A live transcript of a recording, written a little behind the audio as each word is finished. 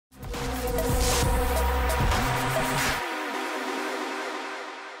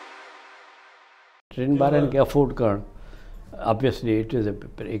टिनि ॿारनि खे अफोर्ड करणु obviously it is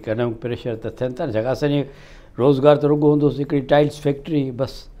economic pressure त थियनि था जॻह असांजे रोज़गार त रुॻो हूंदोसि हिकिड़ी टाइल्स फैक्ट्री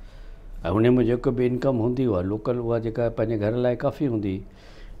बसि ऐं हुन में जेको बि इनकम हूंदी उहा लोकल उहा जेका पंहिंजे घर लाइ काफ़ी हूंदी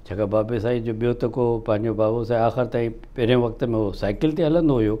जेका बाबे साईं जो ॿियो त को पंहिंजो बाबो साईं आख़िर ताईं पहिरें वक़्त में उहो साइकिल ते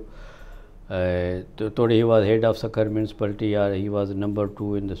हलंदो हुयो ऐं तोड़े he was head of sucker municipality या he was number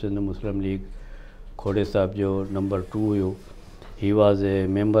 2 in the Sindh Muslim league Khode साहिब जो नंबर 2 हुयो he was a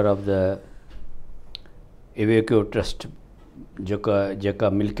member of the इवेक्यू trust जेका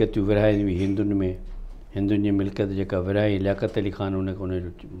मिल्कियतूं विरहाई हुई हिंदुनि जी मिल्कियत जेका विरहाई लियाकत अली ख़ान हुनखे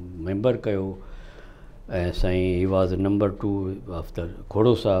उनजो मेंबर कयो ऐं साईं he was number 2 of the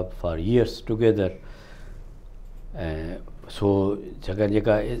खोड़ो Sahib for years together ऐं सो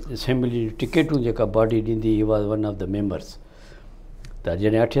जेका असेंबली टिकेटूं जेका बॉडी ॾींदी he was one of the members त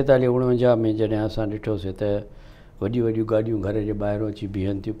जॾहिं 48-49 में जॾहिं असां ॾिठोसीं त वॾियूं वॾियूं गाॾियूं घर जे ॿाहिरां अची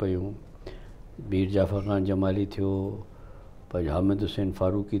बीहनि थियूं पियूं मीर जाफ़र ख़ान जमाली थियो पंहिंजो हामिद हुसैन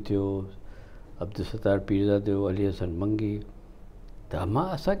फारूकी थियो ستار पीरज़ादे अली हसन मंगी त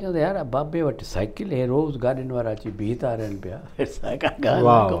असां चवंदा यार बाबे वटि साइकिल हे रोज़ गाॾियुनि वारा अची बीह था रहनि पिया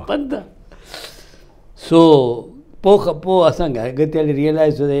पंध सो पोइ असांखे अॻिते हली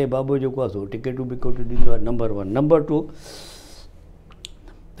रियलाइज़ थियो बाबो जेको आहे सो टिकेटूं विकेटूं ॾींदो आहे नंबर 1 नंबर 2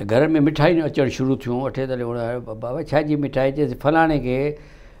 त घर में मिठाइयूं अचणु शुरू थियूं 48 बाबा छाजी मिठाई चएसि फलाणे खे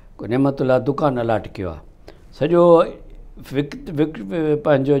नेमतुल्ला दुकानु अलाट कयो आहे सॼो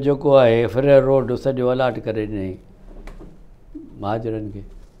पंहिंजो जेको आहे फिर रोड सॼो अलाट करे ॾिनई महाजरनि खे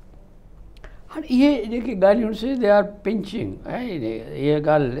हाणे इहे जेके ॻाल्हियूं ॾिसे दे आर पिंचिंग ऐं इहा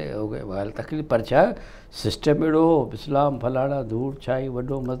ॻाल्हि तकलीफ़ पर छा सिस्टम अहिड़ो इस्लाम फलाणा धूड़ छा आहे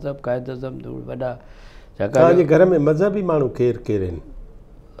वॾो मज़हब क़ाइदज़म धूड़ वॾा तव्हांजे घर में मज़हबी माण्हू केरु केरु आहिनि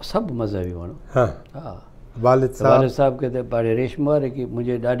सभु मज़हबी माण्हू हा वालिद साहिब खे त पाणे रेशम वारे की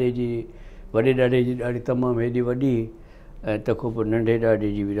मुंहिंजे ॾाॾे जी वॾे ॾाॾे जी ॾाढी तमामु हेॾी वॾी ऐं तंहिंखां पोइ नंढे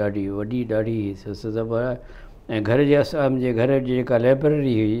ॾाॾे जी बि ॾाढी वॾी ॾाढी सभु ऐं घर जे असां मुंहिंजे घर जी जेका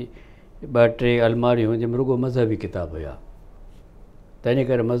लाइब्रेरी हुई 2-3 अलमारियूं जंहिंमें रुॻो मज़हबी किताब हुया तंहिंजे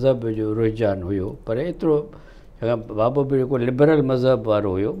करे मज़हब जो रुझान हुयो पर एतिरो छाकाणि बाबो बि जेको लिबरल मज़हब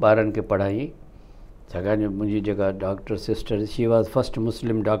वारो हुयो ॿारनि खे पढ़ाई छाकाणि मुंहिंजी जेका doctor sister she was first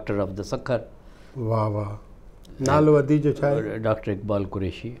Muslim doctor of the Sukkur वाह वाह नालो वधी जो छा आहे डॉक्टर इक़बाल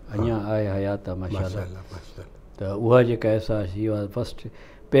कुरेशी अञा आहे हयात आहे माशाअल्लाह त उहा जेका असां शी वॉज फस्ट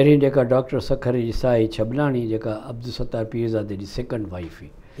पहिरीं जेका डॉक्टर सखर जी साई छॿलाणी जेका स्तار पीरज़ादे जी सेकेंड वाइफ हुई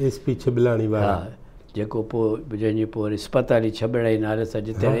SP छॿलाणी हा जेको पोइ जंहिंजी पोइ वरी अस्पताली छॿलाणी नाले सां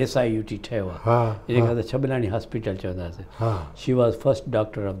जिते SIUT ठहियो आहे इन खां त छॿलाणी हॉस्पिटल चवंदासीं she was first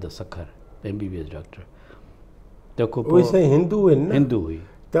doctor of the Sukkur MBBS doctor तंहिंखां पोइ हिंदू हुई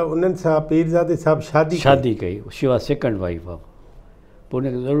त उन्हनि सां पीरज़ादे साहिब शादी कई शी वॉज सेकेंड वाइफ आहे पोइ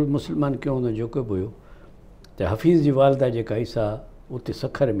हुनखे ज़रूरु मुस्लमान कयो हूंदो जेको बि हुयो त हफ़ीज़ जी वालदा जेका ई सा उते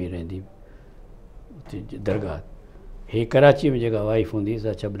सखर में रहंदी उते दरगाह हे कराची में जेका वाइफ हूंदी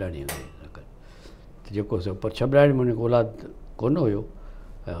सा छॿलाणी हूंदी त जेको सो पर छॿलाणी में हुनखे औलाद कोन हुयो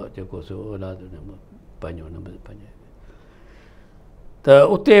जेको सो औलाद पंहिंजो पंहिंजे त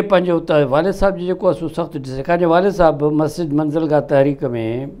उते पंहिंजो त वालिद साहिब जो जेको आहे सो सख़्तु छाकाणि वालिद साहिबु मस्जिद मंज़िलगाह तहरीक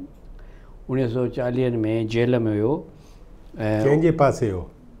में 1940 में जेल में हुयो ऐं कंहिंजे पासे हो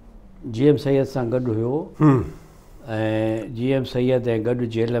GM सैयद सां गॾु हुयो ऐं GM सैयद ऐं गॾु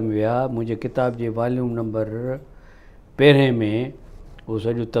जेल में विया मुंहिंजे किताब जे वॉल्यूम नंबर 1 में उहो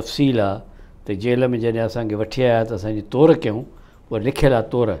सॼो तफ़सील आहे त जेल में जॾहिं असांखे वठी आया त असांजी तौर कयूं उहा लिखियलु आहे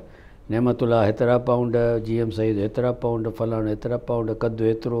तौर नेमतुल्ला हेतिरा पाउंड GM सैयद हेतिरा पाउंड फलाणो हेतिरा पाउंड कदु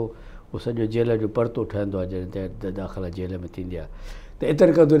एतिरो उहो सॼो जेल जो परतो ठहंदो आहे जॾहिं दाख़िला जेल में थींदी आहे त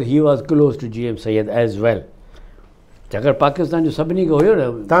एतिरे क़दुरु he was close two GM Syed as वेल छाकाणि पाकिस्तान जो सभिनी खे हुयो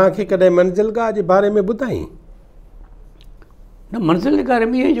न तव्हांखे कॾहिं मंज़िलगाह जे बारे में ॿुधाई न मंज़िलगाह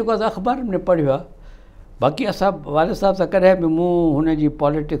में इहो जेको असां अख़बार में पढ़ियो आहे बाक़ी असां वालिद साहिब सां कॾहिं बि मूं हुनजी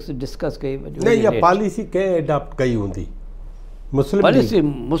पॉलिटिक्स डिस्कस कई न इहा पॉलिसी कंहिं एडॉप्ट कई हूंदी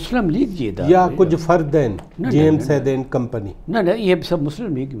मुस्लिम लीग जी या कुझु फ़र्द आहिनि GM सैयद एंड कंपनी न इहे बि सभु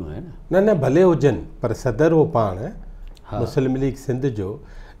मुस्लिम लीग में आहिनि न भले हुजनि पर सदर हो पाण मुस्लिम लीग सिंध जो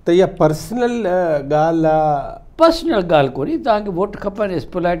त इहा पर्सनल ॻाल्हि आहे पर्सनल ॻाल्हि कोन्हे तव्हांखे वोट खपनि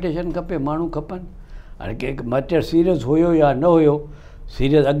एक्सप्लॉइटेशन खपे माण्हू खपनि हाणे कंहिं मैटर सीरियस हुयो या न हुयो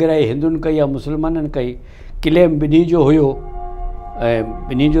सीरियस अॻिराई हिंदुनि कई या मुस्लमाननि कई क्लेम ॿिन्ही जो हुयो ऐं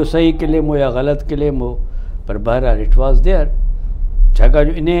ॿिन्ही जो सही क्लेम हो या ग़लति क्लेम हो पर बहरहाल इट वॉज देयर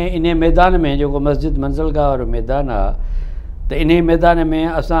छाकाणि इन मैदान में जेको मस्जिद मंज़िलगाह वारो मैदान आहे त इन मैदान में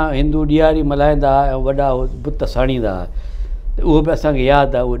असां हिंदू ॾियारी मल्हाईंदा ऐं वॾा बुत साड़ींदा त उहो बि असांखे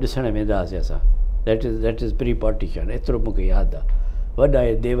यादि आहे उहो ॾिसणु वेंदा हुआसीं असां दैट इज़ प्री पार्टीशन एतिरो मूंखे यादि आहे वॾा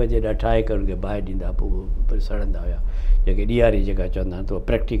देव जेॾा ठाहे करे उनखे बाहि ॾींदा पोइ सड़ंदा हुया जेके ॾियारी जेका चवंदा आहिनि त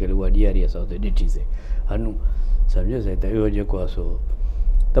प्रैक्टिकल उहा ॾियारी असां हुते ॾिठीसीं हनूं सम्झोसीं त इहो जेको आहे सो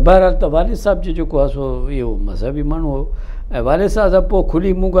त बहरहाल त वालिद साहिब जो जेको आहे सो इहो मज़हबी माण्हू हो ऐं वालिद साहिब सां पोइ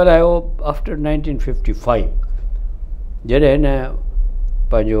खुली मूं ॻाल्हायो आफ्टर 1955 जॾहिं हिन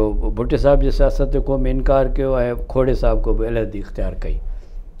पंहिंजो भुट्टे साहिब जे सियासत को बि इनकार कयो ऐं खोड़े साहिब को बि अलहदी इख़्तियार कई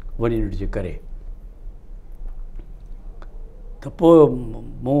वॾी यूनिट जे करे त पोइ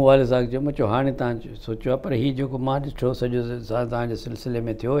मूं वालिद साहिब चयो मां चयो हाणे तव्हां सोचियो आहे पर हीउ जेको मां ॾिठो सॼो तव्हांजे सिलसिले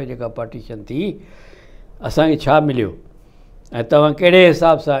में थियो जेका पार्टीशन थी असांखे छा मिलियो ऐं तव्हां कहिड़े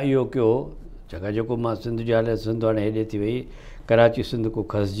हिसाब सां इहो कयो छाकाणि जेको मां सिंध जी हालत सिंध हाणे हेॾे थी वई कराची सिंध को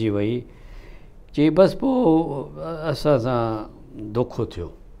खसिजी वई चई बसि पोइ असां सां धोखो थियो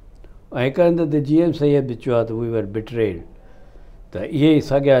ऐं हिकु हंधि ते GM सैयद बि चयो आहे त वी वर बिट्रेड त इहे ई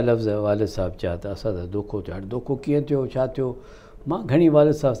साॻिया लफ़्ज़ वालिद साहिब चया त असां सां धोखो थियो हाणे धोखो कीअं थियो छा थियो मां घणी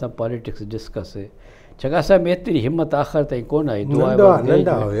वालिद साहिब सां पॉलिटिक्स डिस्कस छाकाणि असां में एतिरी हिमत आख़िर ताईं कोन आई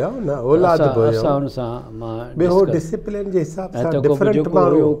असां हुन सां मां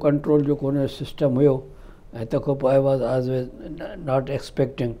हुयो कंट्रोल जेको हुनजो सिस्टम हुयो ऐं तंहिंखां पोइ I was always not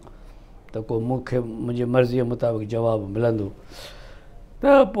expecting त को मूंखे मुंहिंजी मर्ज़ीअ मुताबिक़ जवाबु मिलंदो त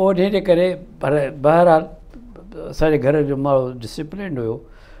पोइ जंहिंजे करे पर बहरहाल असांजे घर जो माहौल डिसिप्लिन हुयो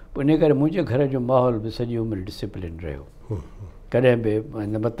पोइ इन करे मुंहिंजे घर जो माहौल बि सॼी उमिरि डिसिप्लिन रहियो कॾहिं बि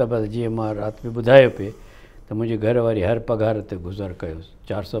हिन मतिलबु जीअं मां राति में ॿुधायो पिए त मुंहिंजी घरवारी हर पघार ते गुज़ार कयोसि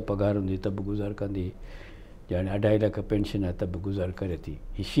 400 पघार हूंदी त बि गुज़ार कंदी ॼाणे 2.5 लाख पेंशन आहे त बि गुज़ार करे थी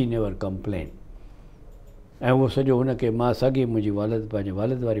शी नेवर कंप्लेन ऐं उहो सॼो हुनखे मां साॻी मुंहिंजी वालिद पंहिंजे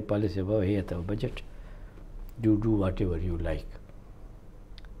वालिद वारी पॉलिसी बाबा हे अथव budget U do what ever U like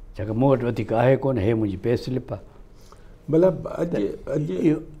छाकाणि मूं वटि वधीक आहे कोन हे मुंहिंजी पे स्लिप आहे मतिलबु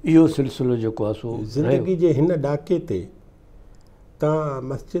इहो सिलसिलो जेको आहे सो ज़िंदगी जे हिन ॾाके ते तव्हां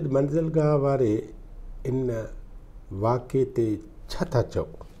मस्जिद मंज़िलगाह वारे इन वाक़े ते छा था चओ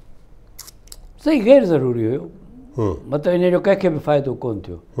सही गैर ज़रूरी हुयो मतिलबु इन जो कंहिंखे बि फ़ाइदो कोन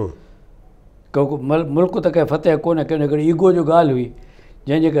थियो को मुल्क त कंहिं फतेह कोन कयो हिकिड़ी ईगो जो ॻाल्हि हुई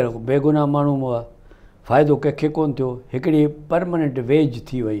जंहिंजे करे बेगुनाह माण्हू हुआ फ़ाइदो कंहिंखे कोन थियो हिकिड़ी परमानेंट वेज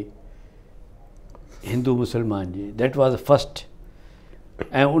थी वई हिंदू मुस्लमान जी दैट वॉज फस्ट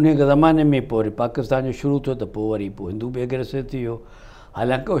ऐं उन ज़माने में पोइ वरी पाकिस्तान जो शुरू थियो त पोइ वरी पोइ हिंदू बि एग्रेसिव थी वियो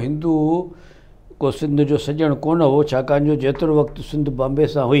हालांकि हिंदू को सिंध जो सॼणु कोन हो छाकाणि जो जेतिरो वक़्तु सिंध बॉम्बे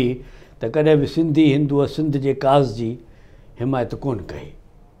सां हुई त कॾहिं बि सिंधी हिंदूअ सिंध जे काज़ जी हिमायत कोन कई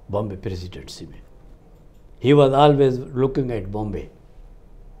बॉम्बे प्रेसिडेंसी में he was always looking at Bombay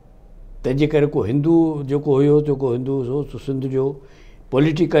तंहिंजे करे को हिंदू जेको हुयो जेको हिंदू हो सिंध जो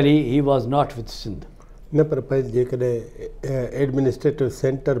politically he was not with Sindh न पर जेकॾहिं एडमिनिस्ट्रेटिव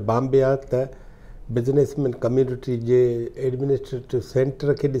सेंटर बॉम्बे आहे त बिज़नेसमैन कम्यूनिटी जे एडमिनिस्ट्रेटिव सेंटर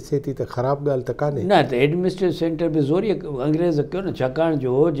खे ॾिसे थी त ख़राबु ॻाल्हि त कान्हे न त एडमिनिस्ट्रेटिव सेंटर बि ज़ोरी अंग्रेज़ कयो न छाकाणि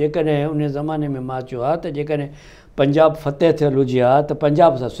जो जेकॾहिं उन ज़माने में मां चयो आहे त जेकॾहिं पंजाब फतेह थियल हुजे हा त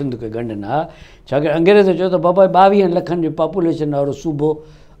पंजाब सां सिंध खे ॻंढनि हा छाकाणि अंग्रेज़ चयो त बाबा 22 लखनि जो पॉपुलेशन वारो सूबो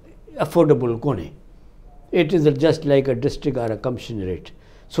अफोर्डेबल कोन्हे it is just like a district are a commissionerate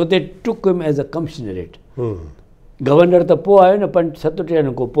so the took him as a commissionerate governor त पोइ आयो न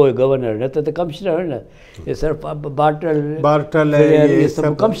 37 खां पोइ गवर्नर न त कमिशनर हुयो न हे सिर्फ़ु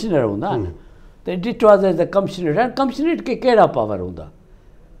कमिशनर हूंदा न त it was as a commissionerate हाणे कमिशनरेट खे कहिड़ा पावर हूंदा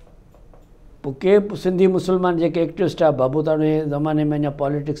पोइ के सिंधी मुस्लमान जेके एक्टिविस्ट आहे बाबो त उन ज़माने में अञा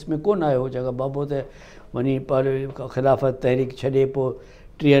पॉलिटिक्स में कोन आयो छाकाणि बाबो त वञी ख़िलाफ़त तहरीक छॾे पोइ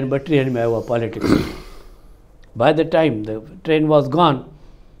 32 में आयो आहे politics by the time the train was gone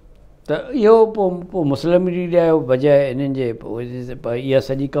त इहो पोइ मुस्लिम लीग आयो बजाए इन्हनि जे इहा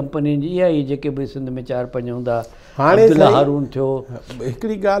सॼी कंपनी जी इहा ई जेके बि सिंध में 4-5 हूंदा अब्दुल्ला हारून थियो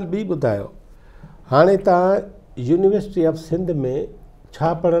हिकिड़ी ॻाल्हि ॿी ॿुधायो हाणे तव्हां यूनिवर्सिटी ऑफ सिंध में छा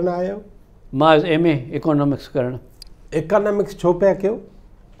पढ़णु आहियो मां MA इकोनॉमिक्स करणु इकोनॉमिक्स छो पिया कयो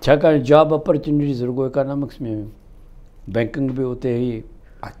छाकाणि जॉब अपॉर्चुनिटीज़ रुगो इकोनॉमिक्स में हुयूं बैंकिंग बि उते हुई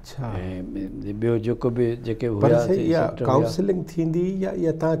अच्छा ऐं ॿियो जेको बि जेके हुया काउंसलिंग थींदी या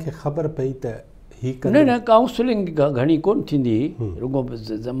इहा तव्हांखे ख़बर पई त ही न काउंसलिंग घणी कोन थींदी रुगो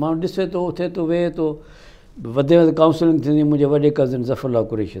माण्हू ॾिसे थो उथे थो वेहे थो वधि में वधि काउंसलिंग थींदी मुंहिंजे वॾे कज़न ज़फरुल्लाह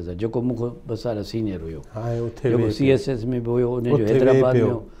कुरैशी सां जेको मूंखां 2 साल सीनियर हुयो जेको CSS में बि हुयो उनजो हैदराबाद में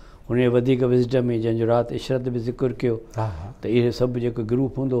हुनजे वधीक विज़डम में जंहिंजो राति इशरत बि ज़िक्र कयो त इहे सभु जेको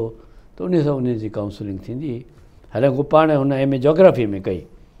ग्रुप हूंदो त उन सां उनजी काउंसलिंग थींदी हालांकि पाण हुन MA जोग्राफी में कई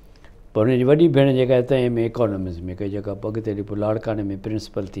पर हुनजी वॾी भेण जेका हितां MA इकोनॉमिक्स में कई जेका अॻिते हली पोइ लाड़काने में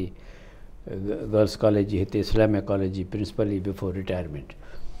प्रिंसिपल थी गर्ल्स कॉलेज जी हिते इस्लामिया कॉलेज जी प्रिंसिपल ई बिफोर रिटायरमेंट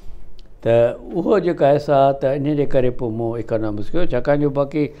त उहो जेका आहे सा त इन जे करे पोइ मूं इकोनॉमिक्स कयो छाकाणि जो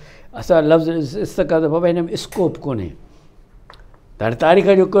बाक़ी असां लफ़्ज़ इस्तक़ा त बाबा हिन में स्कोप कोन्हे त हाणे तारीख़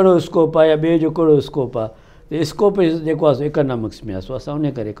जो कहिड़ो स्कोप आहे या ॿिए जो कहिड़ो स्कोप आहे त स्कोप जेको आहे सो इकोनॉमिक्स में आहे सो असां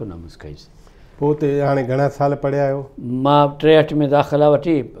उन करे इकोनॉमिक्स कईसीं पोइ हुते हाणे घणा साल पढ़िया आहियो मां 63 में दाख़िला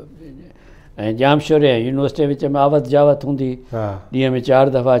वठी ऐं जाम शोर यूनिवर्सिटी विच में आवत जावत हूंदी ॾींहं में 4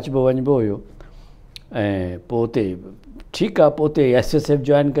 दफ़ा अचिबो वञिबो हुयो ऐं पोइ हुते ठीकु आहे पोइ हुते SSF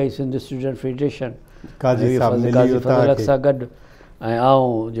जॉइन कई सिंध स्टूडेंट फेडरेशन फज़लुल्लाह सां गॾु ऐं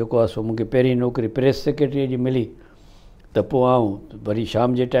आउं जेको आहे सो मूंखे पहिरीं नौकिरी प्रेस सेक्रेटरीअ जी मिली त पोइ आउं वरी शाम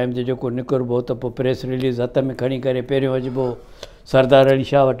जे टाइम ते जेको निकिरबो त पोइ प्रेस रिलीज़ हथ में खणी करे पहिरियों अचिबो सरदार अली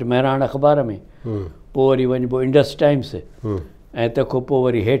शाह वटि महिराण अख़बार में पोइ वरी वञिबो इंडस टाइम्स ऐं तंहिंखां पोइ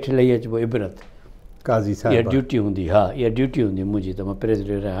वरी हेठि लही अचिबो इबरत काज़ी साहिब इहा ड्यूटी हूंदी हा इहा ड्यूटी हूंदी मुंहिंजी त मां प्रेस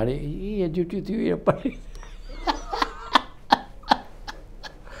हाणे इहा ड्यूटी थी हुई पढ़ी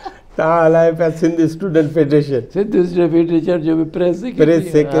तव्हां हलाए पिया सिंध स्टूडेंट फेडरेशन जो बि प्रेस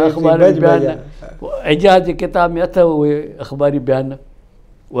एजाज जे किताब में अथव उहे अख़बारी बयान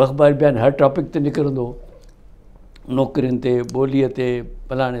उहो अख़बारी बयान हर टॉपिक ते निकिरंदो नौकिरियुनि ते ॿोलीअ ते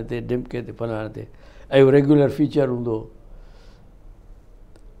फलाणे ते ढिमके ते फलाणे ते ऐं उहो रेगुलर फीचर हूंदो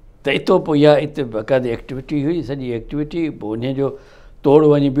त इतो पोइ इहा हिते बाक़ाइदे एक्टिविटी हुई सॼी एक्टिविटी पोइ उन जो तोड़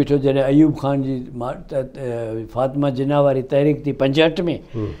वञी बीठो जॾहिं अयूब ख़ान जी फातिमा जिन्ना वारी तहरीक थी 65 में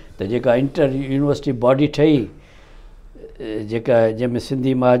त जेका इंटर यूनिवर्सिटी बॉडी ठही जेका जंहिंमें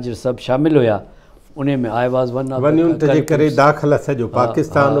सिंधी महाजर सभु शामिलु हुया उन में आई वॉज़ वन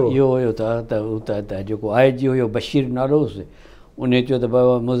इहो हुयो त जेको IG हुयो बशीर नालो हुयुसि उन चयो त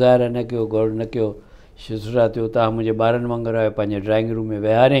बाबा मुज़ाहिरा न कयो गौर न कयो सुठा थियो तव्हां मुंहिंजे ॿारनि वांगुरु आयो पंहिंजे ड्राइंग रूम में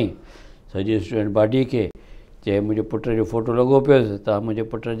विहारियईं सॼी स्टूडेंट बॉडी खे चए मुंहिंजे पुट जो फ़ोटो लॻो पियोसि तव्हां मुंहिंजे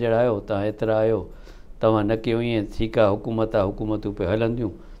पुट जहिड़ा आहियो तव्हां एतिरा आहियो तव्हां न कयो ईअं ठीकु आहे हुकूमत आहे हुकूमतूं पियो हलंदियूं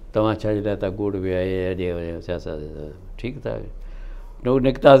तव्हां छाजे लाइ तव्हां गोड़ विया सियासत ठीकु था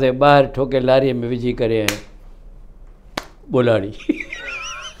निकितासीं ॿाहिरि ठोके लारीअ में विझी करे ऐं ॿोलाड़ी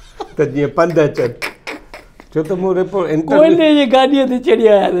त जीअं पंध अचनि छो त मूं कोयले जी गाॾीअ ते चढ़ी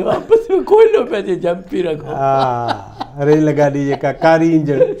आयासीं वापसि कोयलो पिया जंपी रखो रेल गाॾी जेका कारी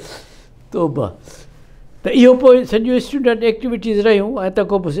इंजण तोबा त इहो पोइ सॼियूं स्टूडेंट एक्टिविटीज़ रहियूं ऐं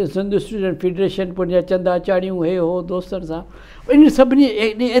तंहिंखां पोइ सिंध स्टूडेंट फेडरेशन पोइ जा चंदा चाढ़ियूं हे हो दोस्तनि सां इन सभिनी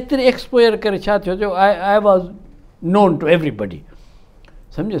एतिरे एक्सपोयर करे छा थियो जो I was non two everybody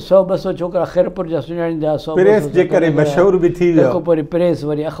सम्झो 100-200 छोकिरा ख़ैरपुर जा सुञाणींदा 100 प्रेस जे करे मशहूरु बि थी वियो वरी प्रेस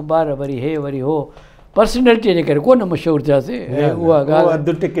वरी अख़बार वरी हे वरी हो पर्सनैलिटीअ जे करे कोन मशहूरु थियासीं उहा ॻाल्हि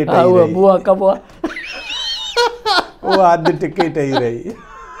अधु टिकेट उहा बुआ कबो उहा अधु टिकेट ई रही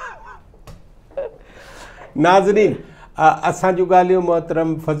नाज़रीन असां जूं ॻाल्हियूं मोहतरम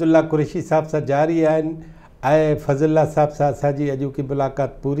फज़लुल्लाह कुरैशी साहिब सां जारी आहिनि ऐं फज़लुल्लाह साहिब सां असांजी अॼोकी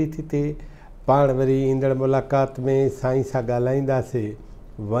मुलाक़ात पूरी थी थिए पाण वरी ईंदड़ मुलाक़ात में साईं सां ॻाल्हाईंदासीं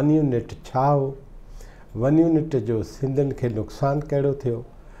 1 यूनिट छा हो 1 यूनिट जो सिंधियुनि खे नुक़सानु कहिड़ो थियो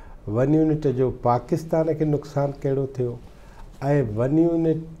 1 यूनिट जो पाकिस्तान खे नुक़सानु कहिड़ो थियो ऐं 1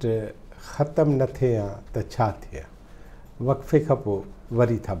 यूनिट ख़तमु न थिए हा त छा थिए वक़्फ़े खां पोइ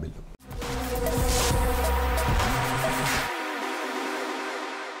वरी था मिलूं